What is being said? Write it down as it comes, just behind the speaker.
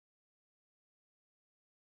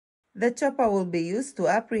The chopper will be used to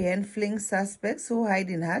apprehend fleeing suspects who hide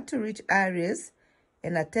in hard-to-reach areas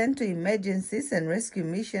and attend to emergencies and rescue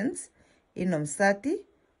missions in Omsati,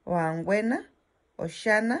 Ohangwena,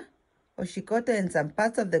 Oshana, Oshikoto, and some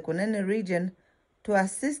parts of the Kunene region to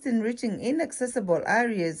assist in reaching inaccessible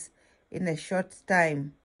areas in a short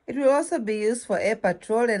time. It will also be used for air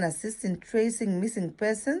patrol and assist in tracing missing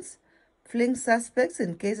persons, fleeing suspects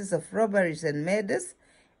in cases of robberies and murders,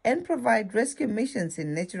 and provide rescue missions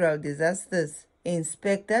in natural disasters.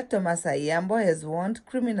 Inspector Thomas Ayambo has warned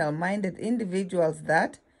criminal-minded individuals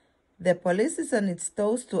that the police is on its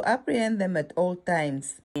toes to apprehend them at all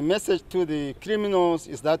times. The message to the criminals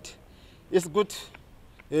is that it's good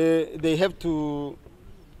they have to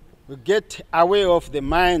get away of the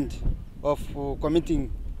mind of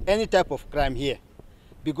committing any type of crime here,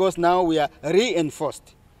 because now we are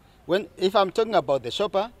reinforced. If I'm talking about the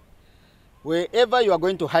shopper, wherever you are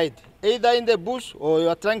going to hide, either in the bush or you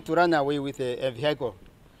are trying to run away with a vehicle,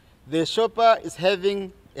 the shopper is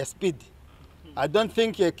having a speed. I don't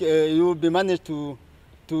think you will be managed to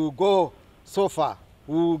go so far.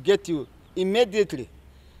 We will get you immediately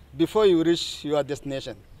before you reach your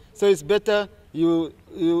destination. So it's better you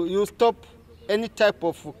stop any type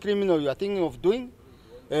of criminal you are thinking of doing,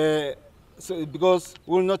 because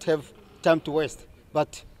we will not have time to waste,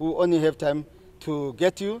 but we will only have time to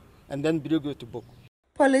get you and then bring you to book.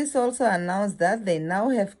 Police also announced that they now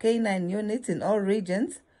have K9 units in all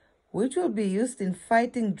regions, which will be used in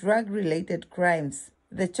fighting drug-related crimes.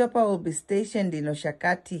 The chopper will be stationed in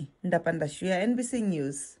Oshakati. Ndapanda Shuya, NBC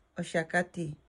News, Oshakati.